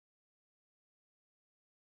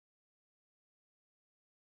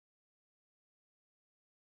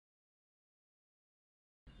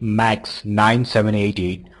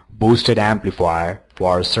MAX9788 boosted amplifier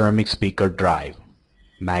for ceramic speaker drive.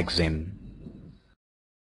 Maxim.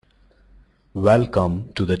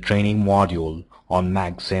 Welcome to the training module on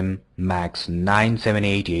Maxim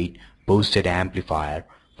MAX9788 boosted amplifier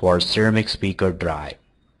for ceramic speaker drive.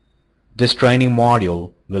 This training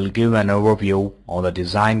module will give an overview on the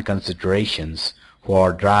design considerations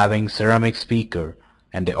for driving ceramic speaker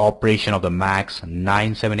and the operation of the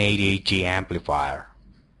MAX9788G amplifier.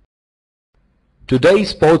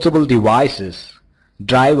 Today's portable devices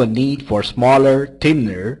drive a need for smaller,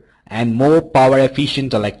 thinner, and more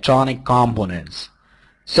power-efficient electronic components.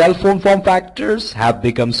 Cell phone form factors have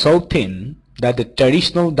become so thin that the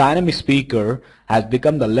traditional dynamic speaker has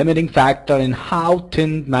become the limiting factor in how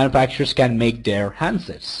thin manufacturers can make their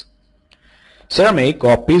handsets. Ceramic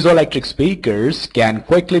or piezoelectric speakers can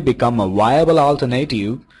quickly become a viable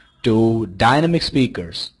alternative to dynamic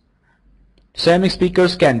speakers. Ceramic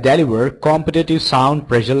speakers can deliver competitive sound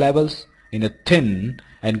pressure levels in a thin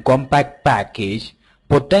and compact package,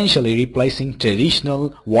 potentially replacing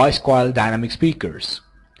traditional voice coil dynamic speakers.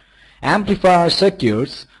 Amplifier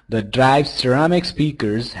circuits that drive ceramic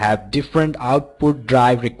speakers have different output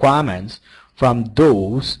drive requirements from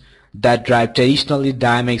those that drive traditionally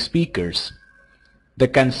dynamic speakers. The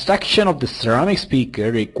construction of the ceramic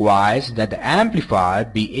speaker requires that the amplifier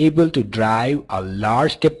be able to drive a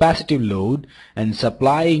large capacitive load and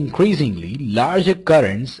supply increasingly larger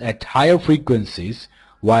currents at higher frequencies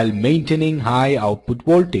while maintaining high output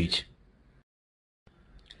voltage.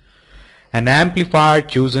 An amplifier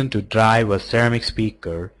chosen to drive a ceramic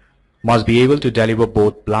speaker must be able to deliver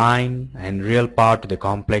both blind and real power to the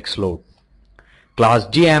complex load. Class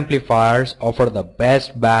G amplifiers offer the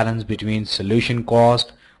best balance between solution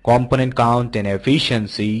cost, component count, and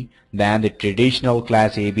efficiency than the traditional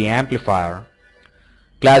Class AB amplifier.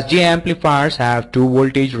 Class G amplifiers have two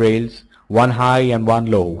voltage rails, one high and one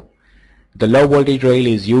low. The low voltage rail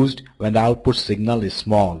is used when the output signal is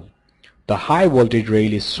small. The high voltage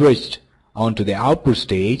rail is switched onto the output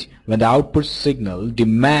stage when the output signal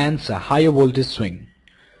demands a higher voltage swing.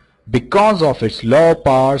 Because of its low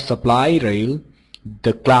power supply rail,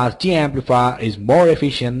 the Class G amplifier is more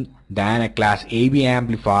efficient than a Class AB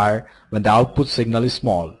amplifier when the output signal is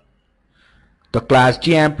small. The Class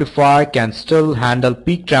G amplifier can still handle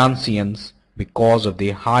peak transients because of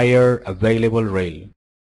the higher available rail.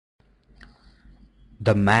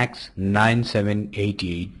 The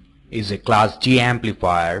MAX9788 is a Class G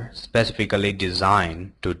amplifier specifically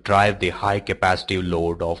designed to drive the high capacitive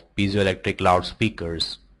load of piezoelectric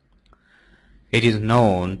loudspeakers. It is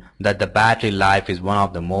known that the battery life is one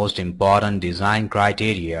of the most important design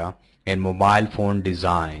criteria in mobile phone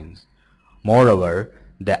designs. Moreover,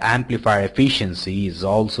 the amplifier efficiency is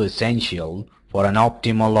also essential for an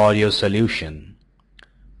optimal audio solution.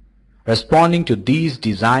 Responding to these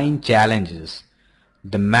design challenges,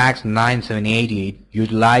 the MAX9788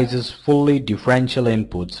 utilizes fully differential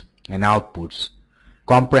inputs and outputs,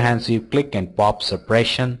 comprehensive click and pop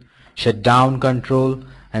suppression, shutdown control,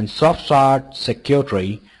 and soft start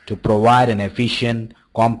circuitry to provide an efficient,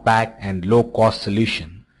 compact, and low-cost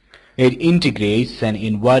solution. It integrates an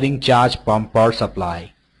inverting charge pump power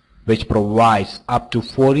supply, which provides up to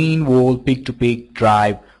 14-volt peak-to-peak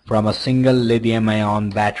drive from a single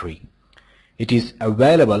lithium-ion battery. It is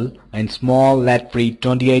available in small lead-free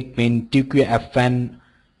 28-pin TQFN,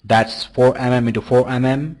 that's 4mm x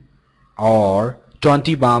 4mm, or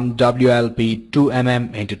 20-bump WLP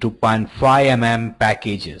 2mm x 2.5mm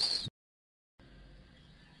packages.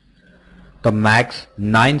 The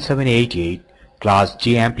MAX9788 Class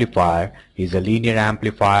G amplifier is a linear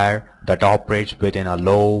amplifier that operates within a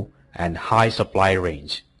low and high supply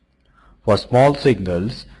range. For small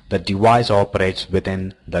signals, the device operates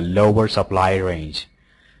within the lower supply range.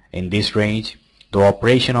 In this range, the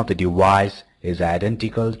operation of the device is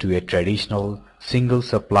identical to a traditional single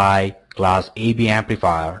supply Class AB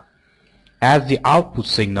amplifier. As the output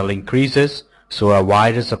signal increases, so a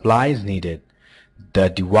wider supply is needed. The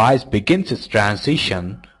device begins its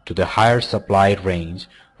transition to the higher supply range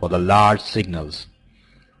for the large signals.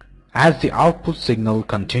 As the output signal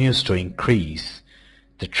continues to increase,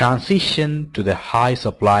 the transition to the high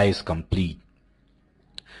supply is complete.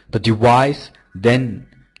 The device then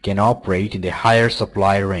can operate in the higher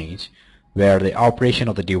supply range, where the operation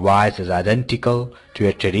of the device is identical to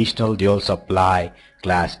a traditional dual supply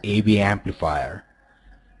Class AB amplifier.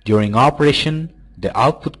 During operation, the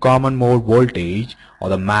output common mode voltage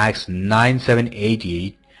of the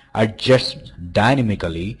MAX9788 adjusts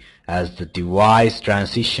dynamically as the device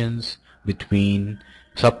transitions between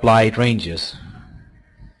supply ranges.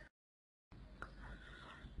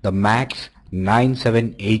 The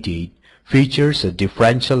MAX9788 features a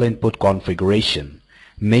differential input configuration,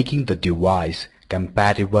 making the device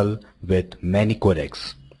compatible with many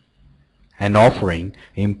codecs and offering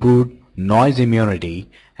improved noise immunity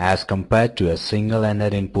as compared to a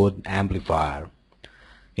single-ended input amplifier.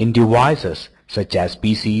 In devices such as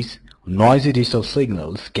PCs, noisy digital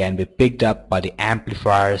signals can be picked up by the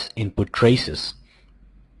amplifier's input traces.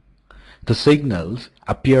 The signals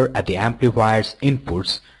appear at the amplifier's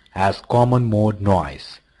inputs as common mode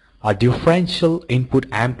noise. A differential input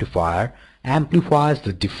amplifier amplifies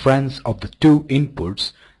the difference of the two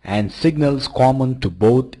inputs and signals common to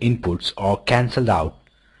both inputs are cancelled out.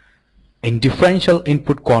 In differential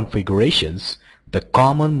input configurations, the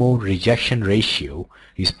common mode rejection ratio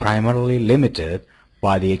is primarily limited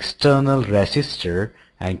by the external resistor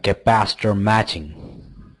and capacitor matching.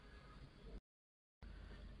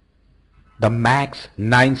 The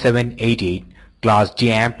MAX9788 Class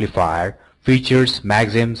G amplifier features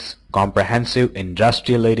Maxim's comprehensive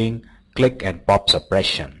industry-leading click and pop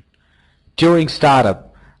suppression. During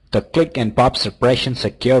startup, the click and pop suppression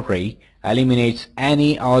circuitry eliminates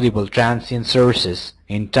any audible transient sources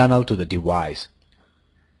internal to the device.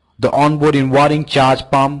 The onboard inverting charge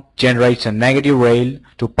pump generates a negative rail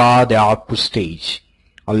to power the output stage,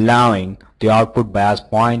 allowing the output bias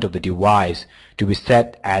point of the device to be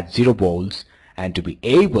set at 0 volts and to be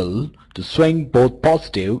able to swing both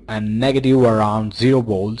positive and negative around 0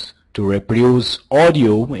 volts to reproduce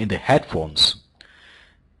audio in the headphones.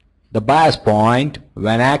 The bias point,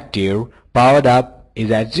 when active, powered up,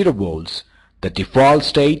 is at 0 volts. The default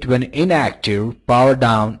state when inactive, powered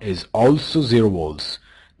down, is also 0 volts.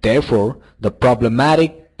 Therefore, the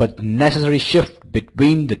problematic but necessary shift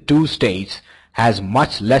between the two states has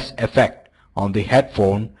much less effect on the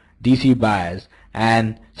headphone DC bias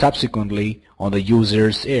and subsequently on the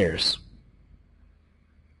user's ears.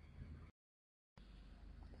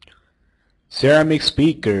 Ceramic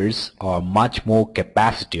speakers are much more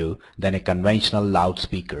capacitive than a conventional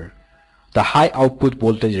loudspeaker. The high output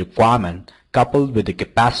voltage requirement coupled with the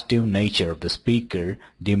capacitive nature of the speaker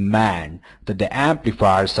demand that the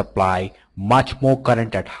amplifier supply much more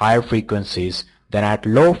current at higher frequencies than at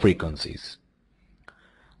low frequencies.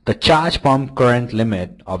 The charge pump current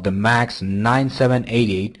limit of the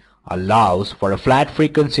MAX9788 allows for a flat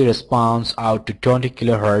frequency response out to 20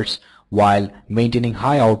 kHz while maintaining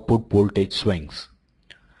high output voltage swings.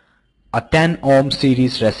 A 10 ohm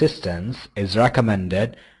series resistance is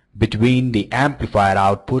recommended between the amplifier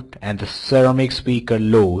output and the ceramic speaker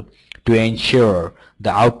load to ensure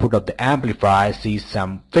the output of the amplifier sees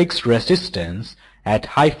some fixed resistance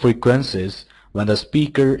at high frequencies when the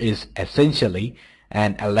speaker is essentially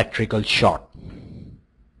an electrical short.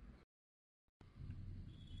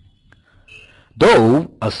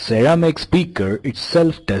 Though a ceramic speaker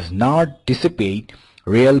itself does not dissipate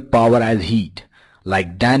real power as heat,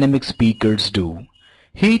 like dynamic speakers do,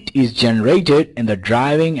 heat is generated in the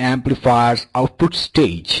driving amplifier's output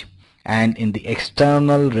stage and in the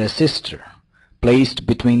external resistor placed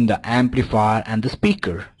between the amplifier and the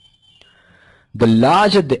speaker. The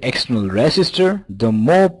larger the external resistor, the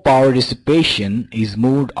more power dissipation is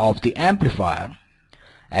moved off the amplifier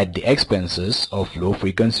at the expenses of low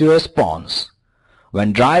frequency response.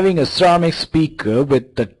 When driving a ceramic speaker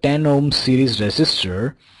with the 10 ohm series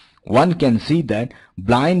resistor, one can see that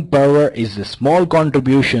blind power is a small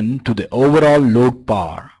contribution to the overall load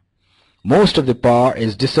power. Most of the power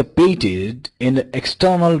is dissipated in the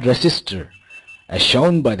external resistor, as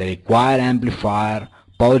shown by the required amplifier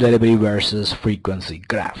power delivery versus frequency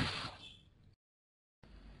graph.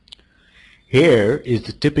 Here is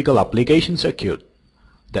the typical application circuit.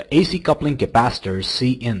 The AC coupling capacitors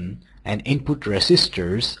Cin and input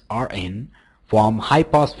resistors Rin form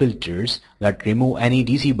high-pass filters that remove any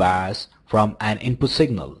DC bias from an input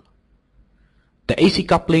signal. The AC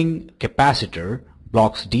coupling capacitor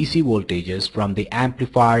blocks DC voltages from the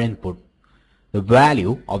amplifier input. The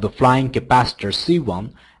value of the flying capacitor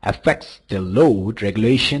C1 affects the load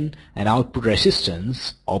regulation and output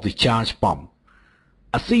resistance of the charge pump.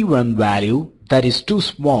 A C1 value that is too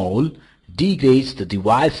small degrades the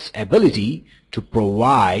device's ability to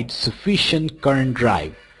provide sufficient current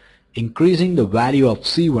drive. Increasing the value of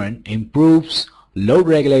C1 improves load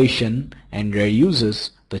regulation and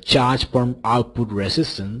reduces the charge pump output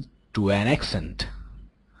resistance to an extent.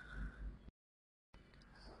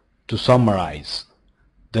 To summarize,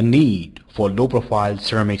 the need for low-profile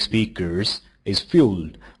ceramic speakers is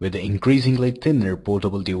fueled with the increasingly thinner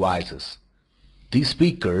portable devices. These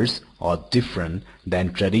speakers are different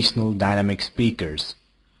than traditional dynamic speakers,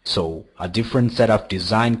 so a different set of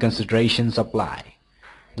design considerations apply.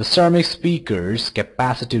 The ceramic speaker's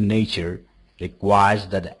capacitive nature requires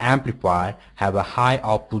that the amplifier have a high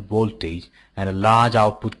output voltage and a large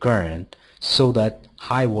output current so that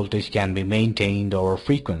high voltage can be maintained over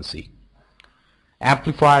frequency.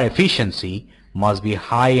 Amplifier efficiency must be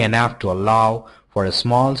high enough to allow for a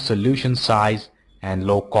small solution size and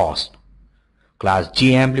low cost. Class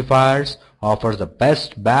G amplifiers offer the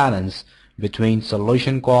best balance between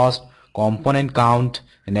solution cost, component count,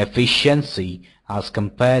 and efficiency as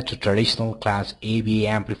compared to traditional Class AB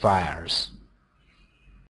amplifiers.